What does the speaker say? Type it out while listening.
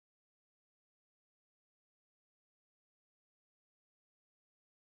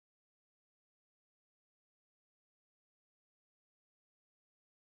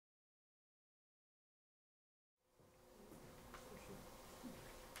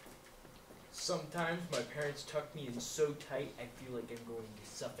Sometimes my parents tuck me in so tight I feel like I'm going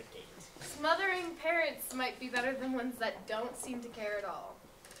to suffocate. Smothering parents might be better than ones that don't seem to care at all.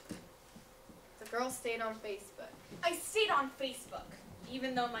 The girl stayed on Facebook. I stayed on Facebook,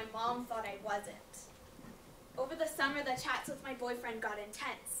 even though my mom thought I wasn't. Over the summer, the chats with my boyfriend got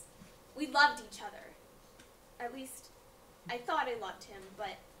intense. We loved each other. At least, I thought I loved him,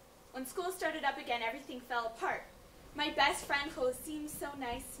 but when school started up again, everything fell apart. My best friend, who seemed so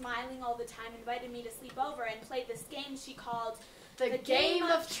nice, smiling all the time, invited me to sleep over and played this game she called The Game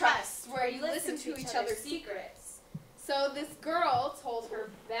of Trust, where you listen to each other's secrets. So this girl told her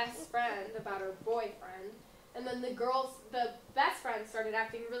best friend about her boyfriend, and then the best friend started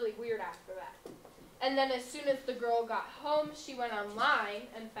acting really weird after that. And then as soon as the girl got home, she went online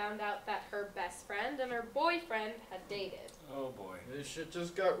and found out that her best friend and her boyfriend had dated. Oh boy. This shit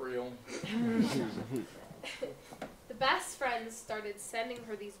just got real. The best friend started sending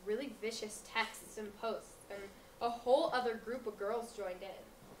her these really vicious texts and posts, and a whole other group of girls joined in.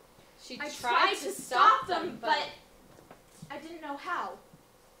 She I tried to stop them, but I didn't know how.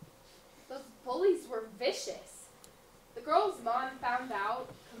 those bullies were vicious. The girl's mom found out,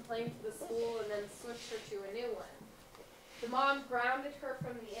 complained to the school, and then switched her to a new one. The mom grounded her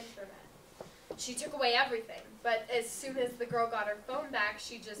from the internet. She took away everything, but as soon as the girl got her phone back,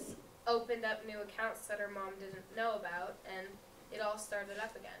 she just opened up new accounts that her mom didn't know about, and it all started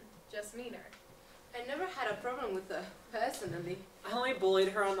up again, just meaner. I never had a problem with her, personally. I only bullied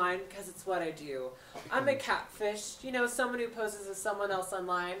her online because it's what I do. I'm a catfish, you know, someone who poses as someone else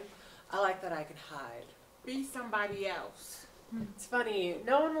online. I like that I can hide. Be somebody else. It's funny,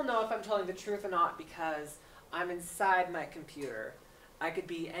 no one will know if I'm telling the truth or not because I'm inside my computer. I could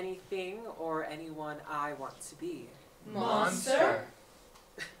be anything or anyone I want to be. Monster?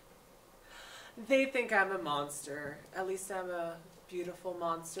 They think I'm a monster. At least I'm a beautiful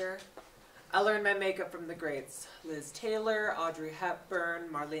monster. I learned my makeup from the greats. Liz Taylor, Audrey Hepburn,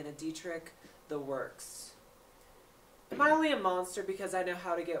 Marlene Dietrich, the works. Am I only a monster because I know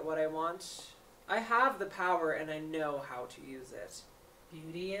how to get what I want? I have the power and I know how to use it.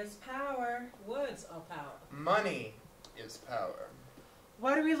 Beauty is power. Words are power. Money is power.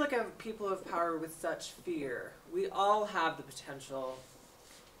 Why do we look at people of power with such fear? We all have the potential.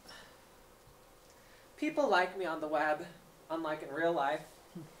 People like me on the web, unlike in real life.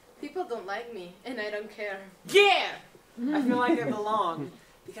 People don't like me, and I don't care. Yeah! I feel like I belong,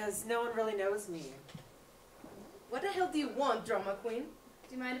 because no one really knows me. What the hell do you want, drama queen?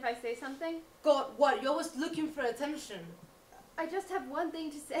 Do you mind if I say something? God, what? You're always looking for attention. I just have one thing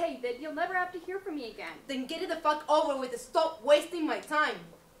to say, that you'll never have to hear from me again. Then get it the fuck over with and stop wasting my time.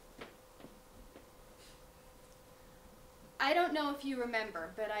 I don't know if you remember,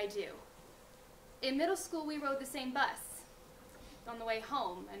 but I do. In middle school, we rode the same bus on the way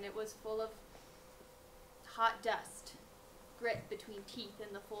home, and it was full of hot dust, grit between teeth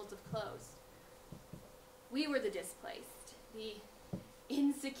and the folds of clothes. We were the displaced, the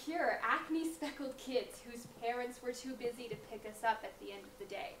insecure, acne-speckled kids whose parents were too busy to pick us up at the end of the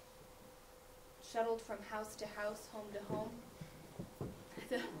day. Shuttled from house to house, home to home.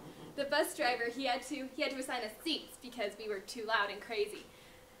 The bus driver, he had to assign us seats because we were too loud and crazy.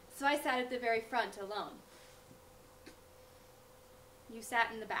 So I sat at the very front alone. You sat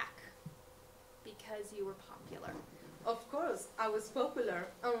in the back because you were popular. Of course, I was popular,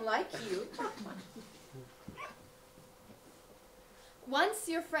 unlike you. Once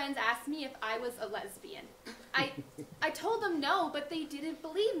your friends asked me if I was a lesbian. I told them no, but they didn't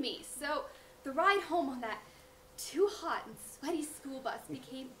believe me. So the ride home on that too hot and sweaty school bus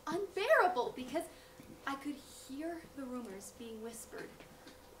became unbearable because I could hear the rumors being whispered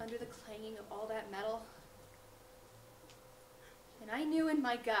under the clanging of all that metal. And I knew in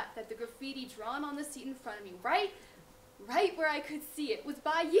my gut that the graffiti drawn on the seat in front of me, right where I could see it, was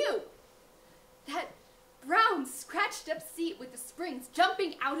by you. That brown, scratched up seat with the springs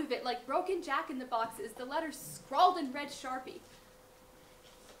jumping out of it like broken Jack-in-the-Boxes, the letters scrawled in red Sharpie.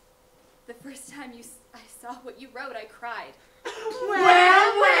 The first time I saw what you wrote, I cried.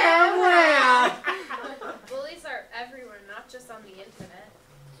 Bullies are everywhere, not just on the internet.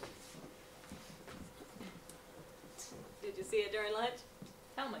 Did you see it during lunch?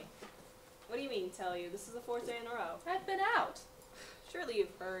 Tell me. What do you mean, tell you? This is the 4th day in a row. I've been out. Surely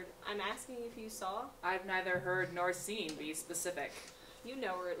you've heard. I'm asking if you saw. I've neither heard nor seen, be specific. You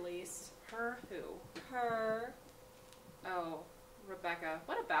know her at least. Her who? Her. Oh, Rebecca.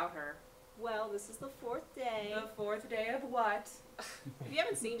 What about her? Well, this is the 4th day. The 4th day of what? If you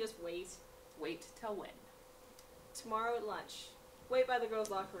haven't seen, just wait. Wait till when? Tomorrow at lunch. Wait by the girls'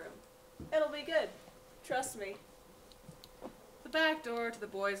 locker room. It'll be good. Trust me. The back door to the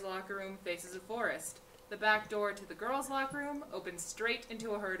boys' locker room faces a forest. The back door to the girls' locker room opens straight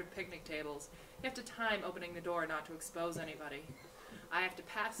into a herd of picnic tables. You have to time opening the door not to expose anybody. I have to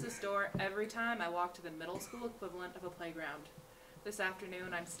pass this door every time I walk to the middle school equivalent of a playground. This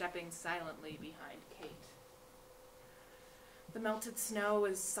afternoon, I'm stepping silently behind Kate. The melted snow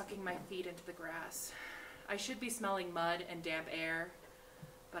is sucking my feet into the grass. I should be smelling mud and damp air,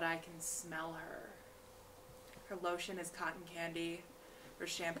 but I can smell her. Her lotion is cotton candy. Her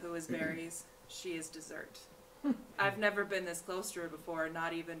shampoo is berries. She is dessert. I've never been this close to her before,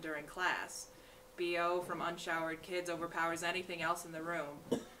 not even during class. BO from unshowered kids overpowers anything else in the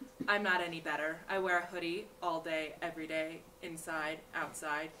room. I'm not any better. I wear a hoodie all day, every day, inside,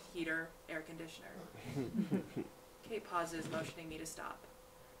 outside, heater, air conditioner. Kate pauses, motioning me to stop.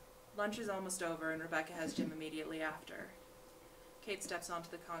 Lunch is almost over, and Rebecca has gym immediately after. Kate steps onto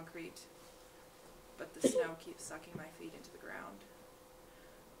the concrete, but the snow keeps sucking my feet into the ground.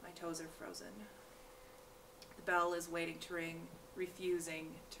 My toes are frozen. The bell is waiting to ring, refusing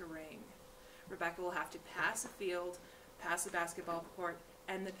to ring. Rebecca will have to pass a field, pass a basketball court,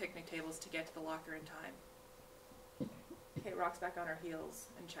 and the picnic tables to get to the locker in time. Kate rocks back on her heels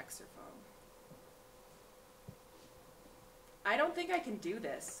and checks her phone. I don't think I can do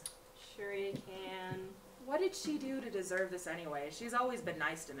this. Sure you can. What did she do to deserve this anyway? She's always been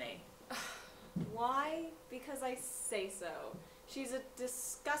nice to me. Why? Because I say so. She's a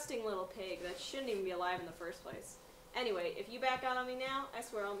disgusting little pig that shouldn't even be alive in the first place. Anyway, if you back out on me now, I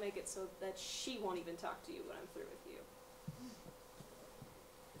swear I'll make it so that she won't even talk to you when I'm through with you.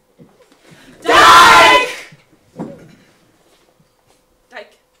 Dyke!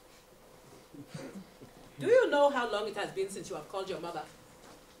 Dyke. Do you know how long it has been since you have called your mother?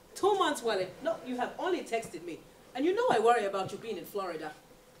 2 months, Wally. No, you have only texted me. And you know I worry about you being in Florida.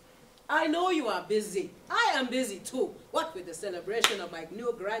 I know you are busy. I am busy too. What with the celebration of my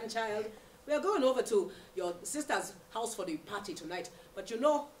new grandchild? We are going over to your sister's house for the party tonight. But you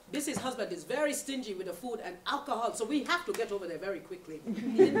know, Bissy's husband is very stingy with the food and alcohol, so we have to get over there very quickly.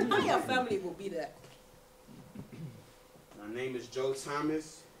 The entire family will be there. My name is Joe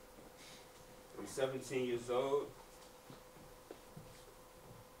Thomas. I'm 17 years old.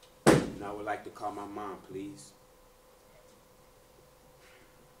 And I would like to call my mom, please.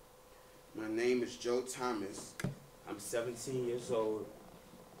 My name is Joe Thomas. I'm 17 years old.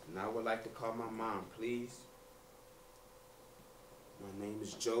 And I would like to call my mom, please. My name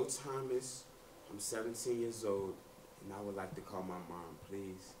is Joe Thomas. I'm 17 years old. And I would like to call my mom,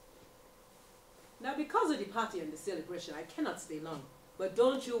 please. Now, because of the party and the celebration, I cannot stay long. But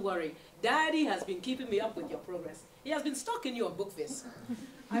don't you worry. Daddy has been keeping me up with your progress. He has been stalking you on Bookface.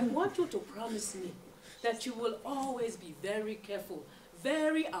 I want you to promise me that you will always be very careful,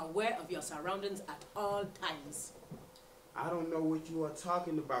 very aware of your surroundings at all times. I don't know what you are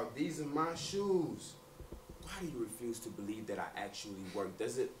talking about. These are my shoes. Why do you refuse to believe that I actually work?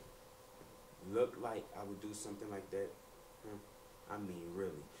 Does it look like I would do something like that? I mean,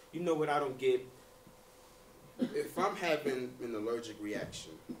 really. You know what I don't get? If I'm having an allergic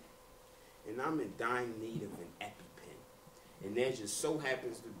reaction and I'm in dying need of an EpiPen, and there just so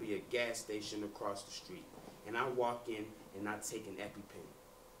happens to be a gas station across the street, and I walk in and I take an EpiPen,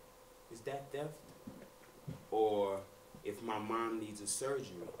 is that theft? Or if my mom needs a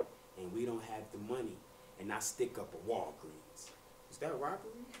surgery and we don't have the money and I stick up a Walgreens, is that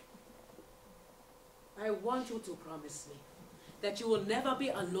robbery? I want you to promise me that you will never be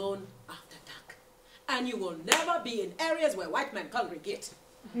alone after dark. And you will never be in areas where white men congregate.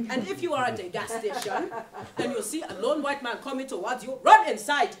 And if you are at a gas station and you see a lone white man coming towards you, run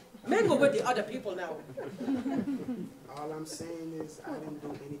inside. Mingle with the other people now. All I'm saying is I didn't do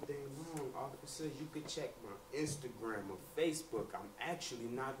anything wrong, officer. You could check my Instagram or Facebook. I'm actually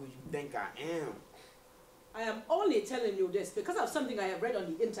not who you think I am. I am only telling you this because of something I have read on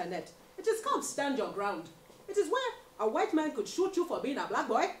the internet. It is called Stand Your Ground. It is where a white man could shoot you for being a black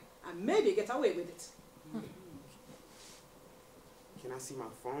boy and maybe get away with it. Can I see my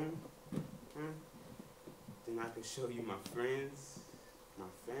phone? Then I can show you my friends, my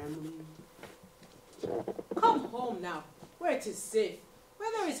family. Come home now, where it is safe,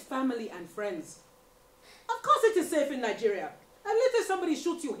 where there is family and friends. Of course it is safe in Nigeria. And later somebody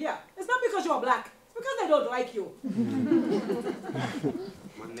shoots you here. It's not because you are black. It's because they don't like you.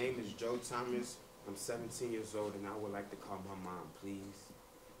 My name is Joe Thomas. I'm 17 years old and I would like to call my mom, please.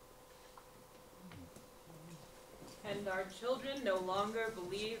 And our children no longer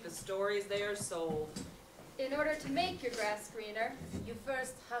believe the stories they are sold. In order to make your grass greener, You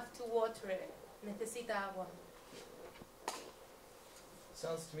first have to water it. Necesita agua.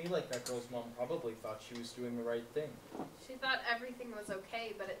 Sounds to me like that girl's mom probably thought she was doing the right thing. She thought everything was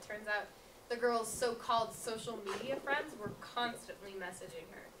okay, but it turns out the girl's so-called social media friends were constantly messaging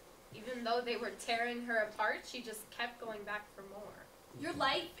her. Even though they were tearing her apart, she just kept going back for more. Your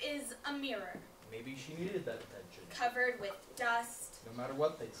life is a mirror, Maybe she needed that attention. covered with dust, No matter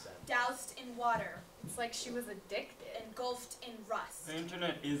what they said. doused in water, It's like she was addicted. engulfed in rust. The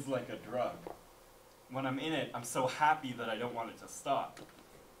internet is like a drug. When I'm in it, I'm so happy that I don't want it to stop.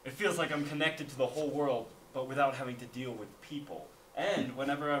 It feels like I'm connected to the whole world, but without having to deal with people. And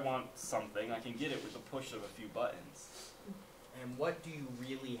whenever I want something, I can get it with the push of a few buttons. And what do you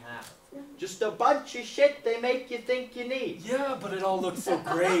really have? Just a bunch of shit they make you think you need. Yeah, but it all looks so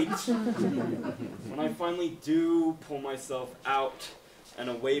great. When I finally do pull myself out and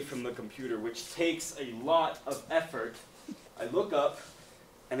away from the computer, which takes a lot of effort, I look up,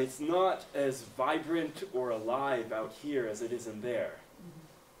 and it's not as vibrant or alive out here as it is in there.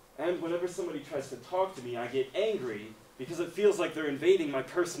 And whenever somebody tries to talk to me, I get angry because it feels like they're invading my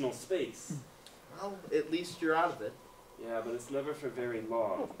personal space. Well, at least you're out of it. Yeah, but it's never for very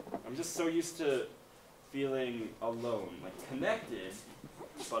long. I'm just so used to feeling alone, like connected,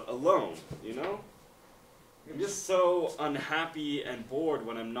 but alone, you know? I'm just so unhappy and bored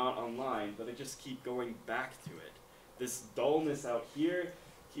when I'm not online, but I just keep going back to it. This dullness out here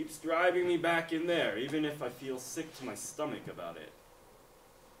keeps driving me back in there, even if I feel sick to my stomach about it.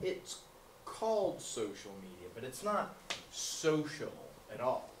 It's called social media, but it's not social at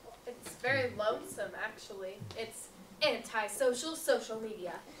all. It's very lonesome, actually. It's anti-social social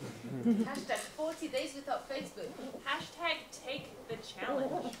media. Hashtag 40 days without Facebook. Hashtag take the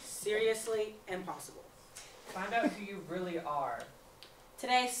challenge. Seriously impossible. Find out who you really are.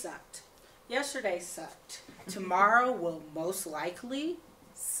 Today sucked. Yesterday sucked. Tomorrow will most likely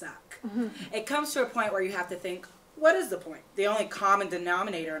suck. It comes to a point where you have to think, what is the point? The only common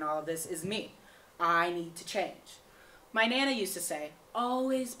denominator in all of this is me. I need to change. My Nana used to say,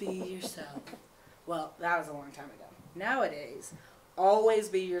 always be yourself. Well, that was a long time ago. Nowadays, always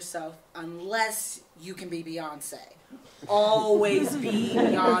be yourself unless you can be Beyonce. Always be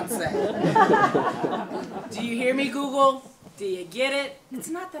Beyonce. Do you hear me, Google? Do you get it? It's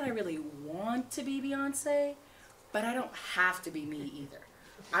not that I really want to be Beyonce, but I don't have to be me either.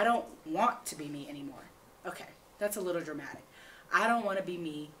 I don't want to be me anymore. Okay, that's a little dramatic. I don't want to be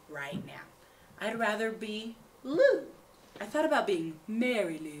me right now. I'd rather be Lou. I thought about being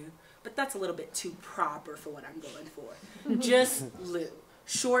Mary Lou, but that's a little bit too proper for what I'm going for. Just Lou,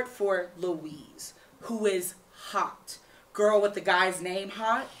 short for Louise, who is hot. Girl with the guy's name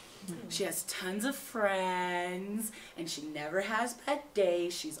hot. She has tons of friends, and she never has bad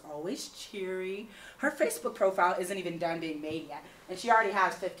days. She's always cheery. Her Facebook profile isn't even done being made yet, and she already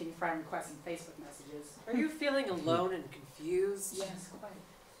has 15 friend requests and Facebook messages. Are you feeling alone and confused? Yes, quite.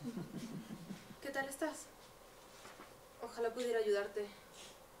 ¿Qué tal estás? Ojalá pudiera ayudarte.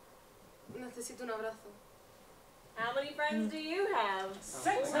 Necesito un abrazo. How many friends do you have?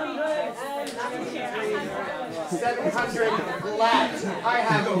 700 flat. I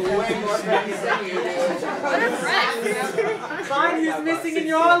have way more friends than you do. Find who's missing in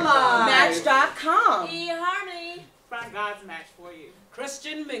your life. Match.com. eHarmony. Find God's match for you.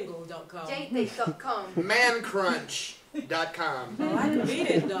 ChristianMingle.com. JDate.com. Mancrunch.com.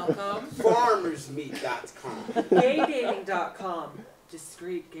 BlackBeated.com. Farmersmeat.com. Gaydating.com.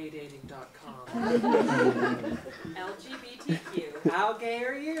 DiscreetGaydating.com. LGBTQ. How gay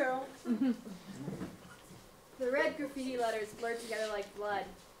are you? The red graffiti letters blurred together like blood.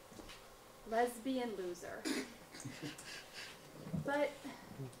 Lesbian loser. But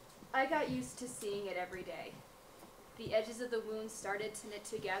I got used to seeing it every day. The edges of the wound started to knit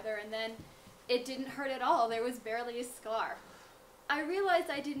together, and then it didn't hurt at all. There was barely a scar. I realized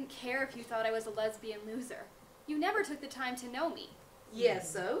I didn't care if you thought I was a lesbian loser. You never took the time to know me.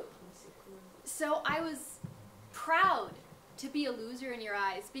 Yes, so? So I was proud to be a loser in your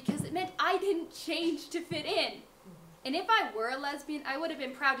eyes because it meant I didn't change to fit in. And if I were a lesbian, I would have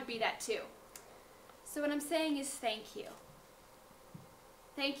been proud to be that too. So what I'm saying is thank you.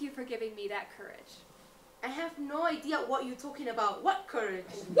 Thank you for giving me that courage. I have no idea what you're talking about. What courage?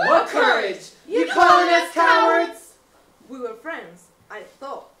 What courage? You calling us cowards? We were friends. I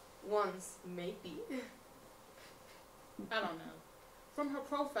thought. Once, maybe. I don't know. From her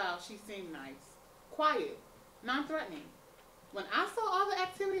profile, she seemed nice. Quiet. Non-threatening. When I saw all the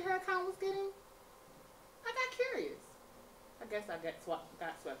activity her account was getting, I got curious. I guess I got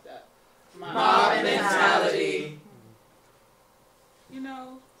swept up. Mob mentality. You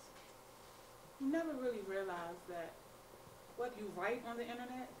know, you never really realize that what you write on the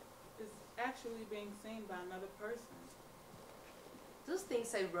internet is actually being seen by another person. Those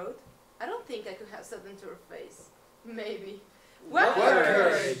things I wrote, I don't think I could have said them to her face. Maybe. What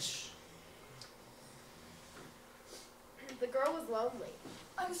courage! The girl was lonely.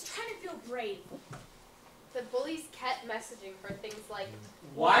 I was trying to feel brave. The bullies kept messaging her things like,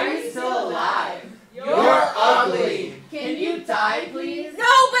 Why are you still alive? You're ugly. Can you die, please? No, but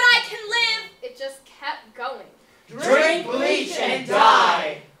I can live! It just kept going. Drink bleach and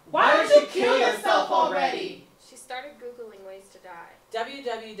die. Why don't you kill yourself already? She started Googling ways to die.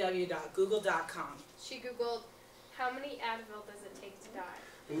 www.google.com. She Googled, how many Advil does it take to die?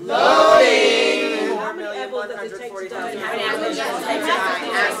 Loading! How many apples does it take to die?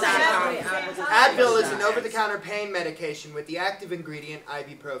 Advil is an over-the-counter pain medication with the active ingredient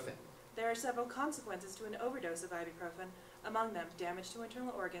ibuprofen. There are several consequences to an overdose of ibuprofen. Among them, damage to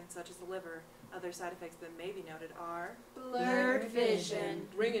internal organs such as the liver. Other side effects that may be noted are blurred vision,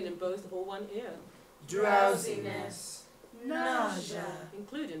 ringing in both or one ear, drowsiness, nausea,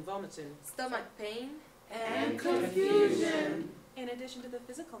 including vomiting, stomach pain, and confusion. In addition to the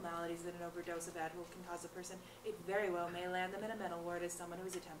physical maladies that an overdose of Advil can cause a person, it very well may land them in a mental ward as someone who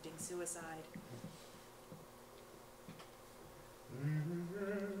is attempting suicide.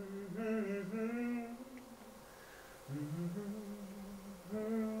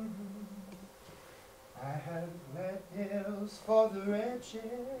 I have red pills for the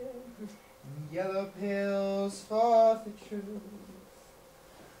wretched, yellow pills for the truth.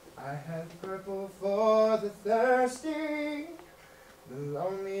 I have purple for the thirsty, the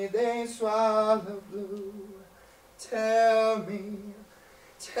lonely they swallow blue. Tell me,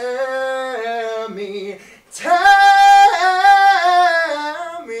 tell me, tell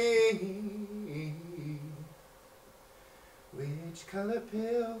me, which color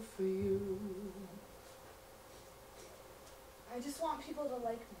pill for you? I just want people to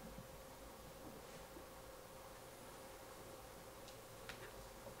like me.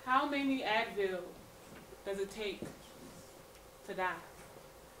 How many Advil does it take to die?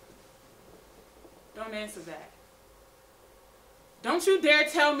 Don't answer that. Don't you dare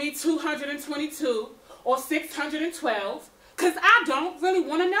tell me 222 or 612, because I don't really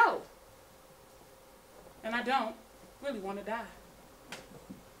want to know. And I don't really want to die.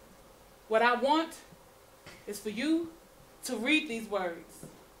 What I want is for you to read these words.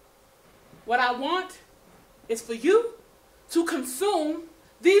 What I want is for you to consume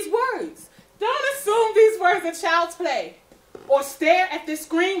these words. Don't assume these words are child's play or stare at this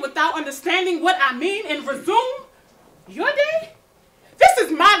screen without understanding what I mean and resume your day. This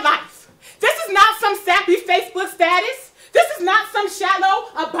is my life. This is not some sappy Facebook status. This is not some shallow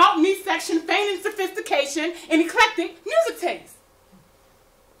about me section feigning sophistication and eclectic music taste.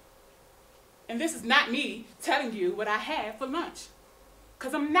 And this is not me telling you what I had for lunch,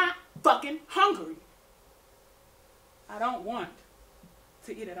 because I'm not fucking hungry. I don't want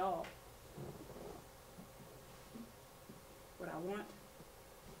to eat at all. What I want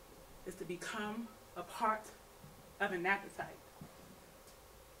is to become a part of an appetite.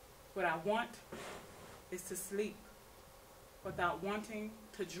 What I want is to sleep without wanting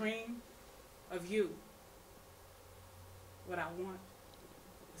to dream of you. What I want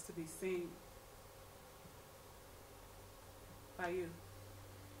is to be seen by you.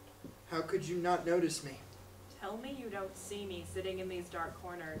 How could you not notice me? Tell me you don't see me sitting in these dark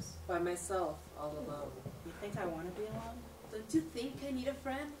corners. By myself, all alone. You think I want to be alone? Don't you think I need a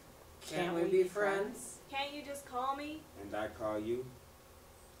friend? Can't we be friends? Can't you just call me? And I call you?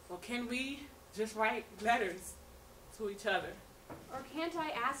 Well, can we just write letters to each other? Or can't I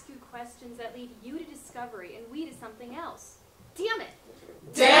ask you questions that lead you to discovery and we to something else? Damn it!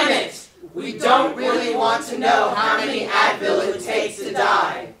 Damn it! We don't really want to know how many Advil it takes to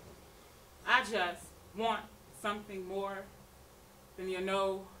die. I just want something more than your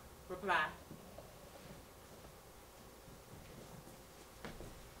no reply.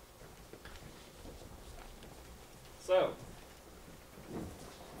 So,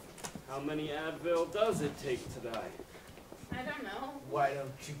 how many Advil does it take to die? I don't know. Why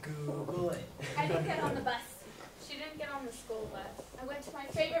don't you Google it? I didn't get on the bus. She didn't get on the school bus. I went to my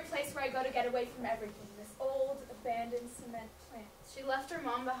favorite place where I go to get away from everything, this old, abandoned cement plant. She left her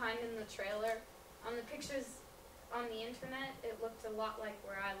mom behind in the trailer. On the pictures on the internet, it looked a lot like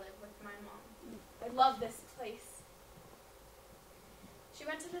where I live with my mom. I love this place. She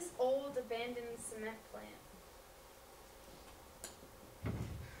went to this old, abandoned cement plant.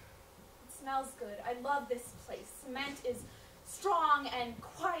 It smells good. I love this place. Cement is strong and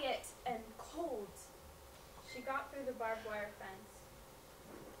quiet and cold. She got through the barbed wire fence.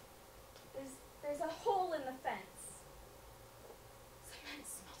 There's a hole in the fence. Cement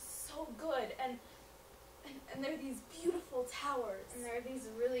smells so good, and there are these beautiful towers. And there are these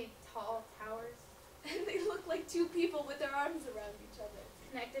really tall towers. And they look like two people with their arms around each other.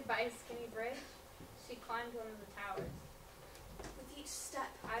 Connected by a skinny bridge. She climbed one of the towers. With each step,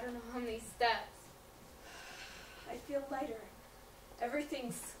 I don't know how many steps. I feel lighter.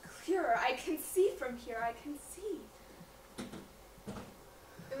 Everything's clearer. I can see from here. I can see.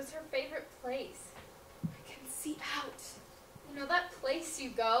 It was her favorite place. I can see out. You know that place you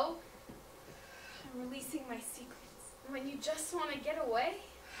go I'm releasing my secrets. when you just want to get away?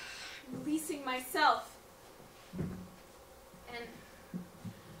 I'm releasing myself. And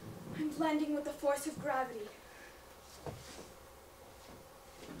I'm blending with the force of gravity.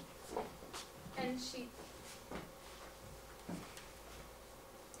 and she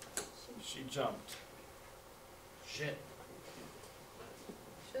She jumped. Shit.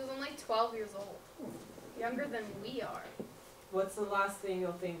 She was only 12 years old. Younger than we are. What's the last thing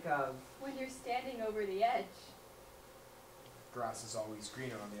you'll think of? When you're standing over the edge. Grass is always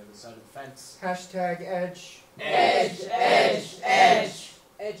greener on the other side of the fence. Hashtag edge. Edge, edge, edge.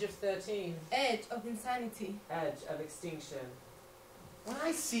 Edge of 13. Edge of insanity. Edge of extinction. When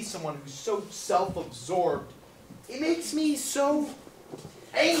I see someone who's so self-absorbed, it makes me so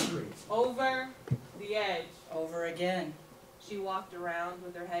angry. Over the edge. Over again. She walked around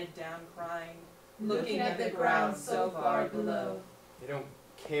with her head down, crying, looking at the ground so far below. They don't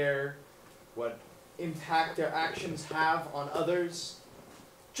care what impact their actions have on others,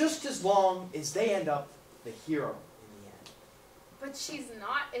 just as long as they end up the hero in the end. But she's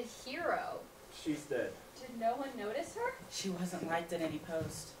not a hero. She's dead. Did no one notice her? She wasn't liked in any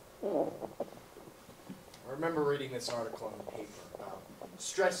post. I remember reading this article in the paper about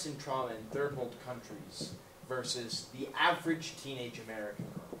stress and trauma in third world countries versus the average teenage American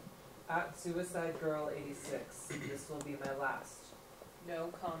girl. At Suicide Girl 86. This will be my last.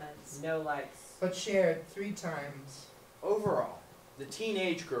 No comments. No likes. But shared 3 times. Overall, the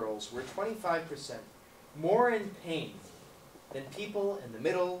teenage girls were 25% more in pain than people in the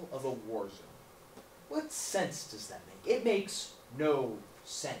middle of a war zone. What sense does that make? It makes no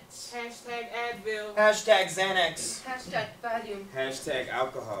sense. Hashtag Advil. Hashtag Xanax. Hashtag Valium. Hashtag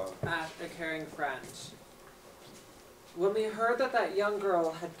alcohol. At a caring friend. When we heard that that young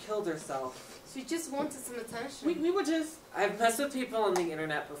girl had killed herself, She just wanted some attention. We were just... I've messed with people on the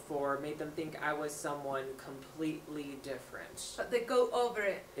internet before, made them think I was someone completely different. But they go over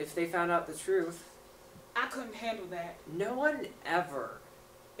it. If they found out the truth, I couldn't handle that. no one ever,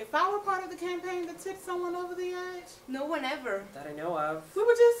 If I were part of the campaign that tipped someone over the edge, No one ever. that I know of, we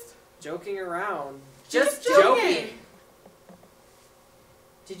were just... joking around. Just joking.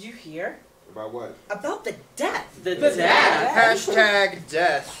 Did you hear? About what? About the death. The death. Hashtag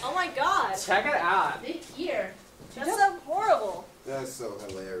death. Oh my god. Check it out. They hear. That's so horrible. That's so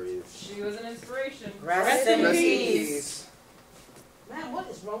hilarious. She was an inspiration. Rest in Rest in peace. peace. Man, what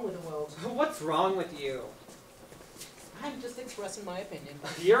is wrong with the world? What's wrong with you? I'm just expressing my opinion.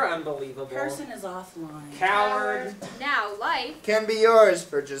 You're unbelievable. Person is offline. Coward. Now, life. Can be yours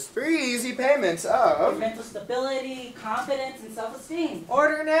for just 3 easy payments of... Mental stability, confidence, and self-esteem.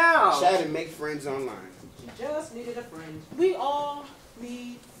 Order now. Chat and make friends online. She just needed a friend. We all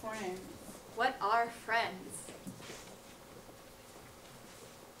need friends. What are friends?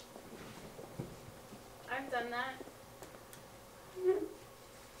 I've done that.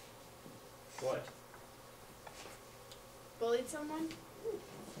 What? Bullied someone.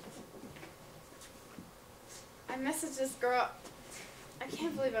 I messaged this girl. I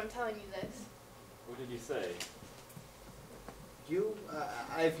can't believe I'm telling you this. What did you say?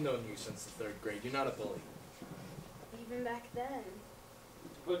 I've known you since the 3rd grade. You're not a bully. Even back then.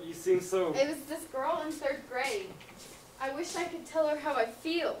 But you seem so... It was this girl in 3rd grade. I wish I could tell her how I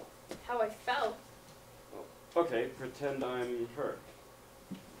feel, how I felt. Okay, pretend I'm her.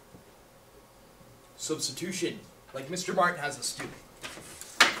 Substitution, like Mr. Martin has us do.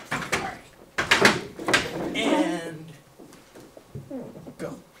 Alright. And...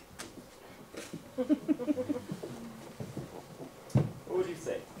 go. What would you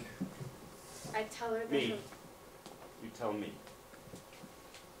say? I tell her that Me. You tell me.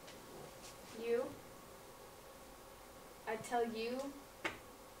 you. I tell you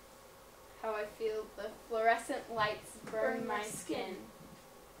how I feel the fluorescent lights burn my skin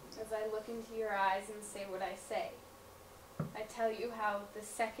as I look into your eyes and say what I say. I tell you how the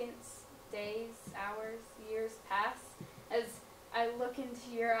seconds, days, hours, years pass as I look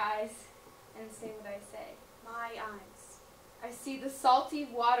into your eyes and say what I say. My eyes. I see the salty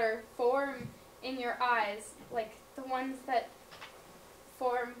water form in your eyes like the ones that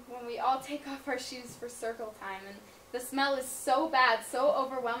form when we all take off our shoes for circle time, and the smell is so bad, so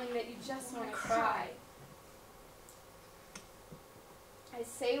overwhelming that you just want to cry. I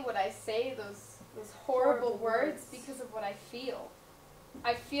say what I say, those horrible words, because of what I feel.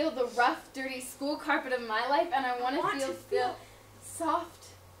 I feel the rough, dirty school carpet of my life, and I want to feel the soft,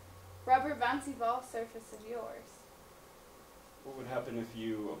 rubber, bouncy ball surface of yours. What would happen if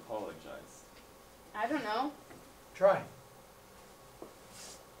you apologized? I don't know. Try.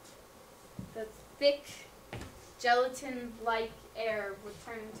 The thick, gelatin-like air would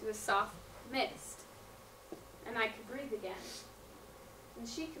turn into a soft mist, and I could breathe again. And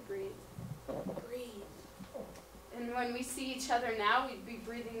she could breathe. Breathe. And when we see each other now, we'd be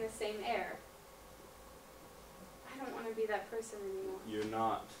breathing the same air. I don't want to be that person anymore. You're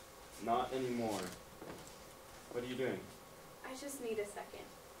not. Not anymore. What are you doing? I just need a second.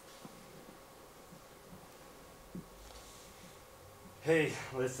 Hey,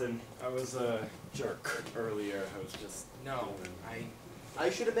 listen, I was a jerk earlier. I was just... No, I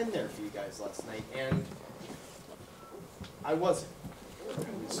should have been there for you guys last night, and I wasn't.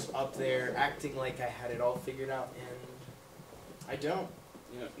 I was up there acting like I had it all figured out, and I don't.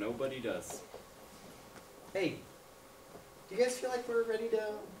 Yeah, nobody does. Hey, do you guys feel like we're ready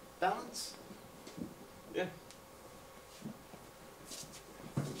to balance? Yeah.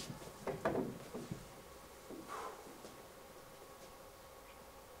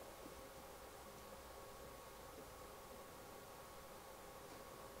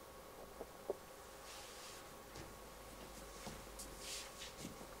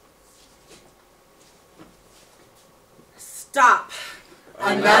 Stop!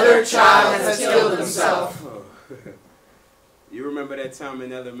 Another child has killed himself. Oh. You remember that time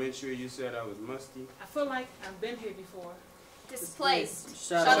in elementary you said I was musty? I feel like I've been here before. Displaced.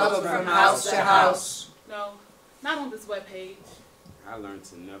 Shuttled from house to house. No, not on this webpage, I learned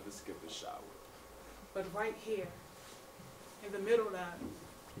to never skip a shower. but right here, in the middle line,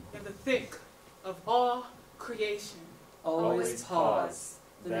 in the thick of all creation. Always pause,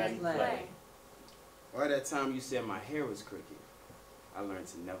 then play. Or that time you said my hair was crooked. I learned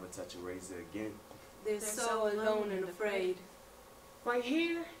to never touch a razor again. They're so alone and afraid. Right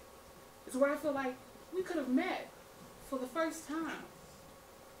here is where I feel like we could have met for the first time.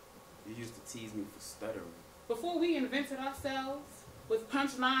 You used to tease me for stuttering. Before we invented ourselves with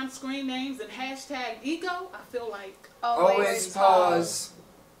punchline screen names and hashtag ego, I feel like... Always pause.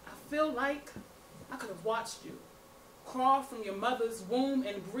 I feel like I could have watched you crawl from your mother's womb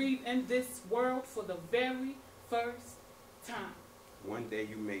and breathe in this world for the very first time. One day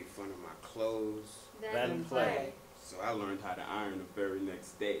you made fun of my clothes. Then play. So I learned how to iron the very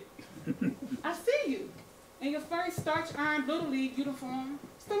next day. I see you in your first starch iron Little League uniform,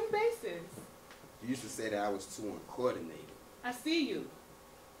 stealing bases. You used to say that I was too uncoordinated. I see you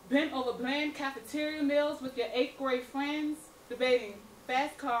bent over bland cafeteria meals with your 8th grade friends, debating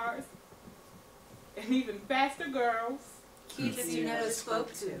fast cars and even faster girls. Kids you never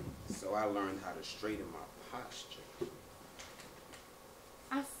spoke to. So I learned how to straighten my posture.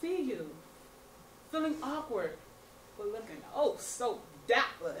 I see you feeling awkward, but looking oh so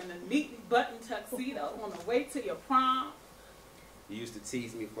dapper in a neatly buttoned tuxedo on the way to your prom. You used to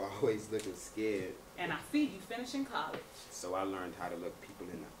tease me for always looking scared. And I see you finishing college. So I learned how to look people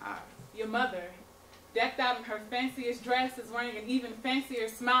in the eye. Your mother, decked out in her fanciest dress, is wearing an even fancier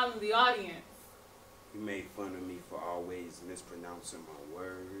smile in the audience. You made fun of me for always mispronouncing my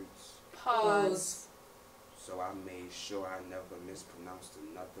words. Pause. So I made sure I never mispronounced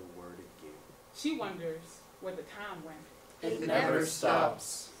another word again. She wonders where the time went. It never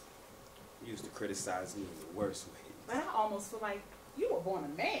stops. You used to criticize me in the worst ways. But I almost feel like you were born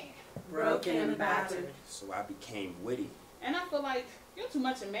a man. Broken and battered. So I became witty. And I feel like you're too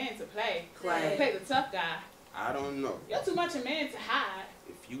much a man to play. Play. Play the tough guy. I don't know. You're too much a man to hide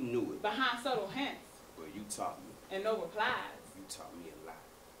If you knew it, behind subtle hints but you taught me. and no replies. You taught me a lot.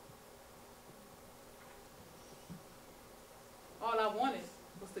 All I wanted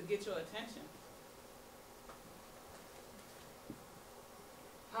was to get your attention.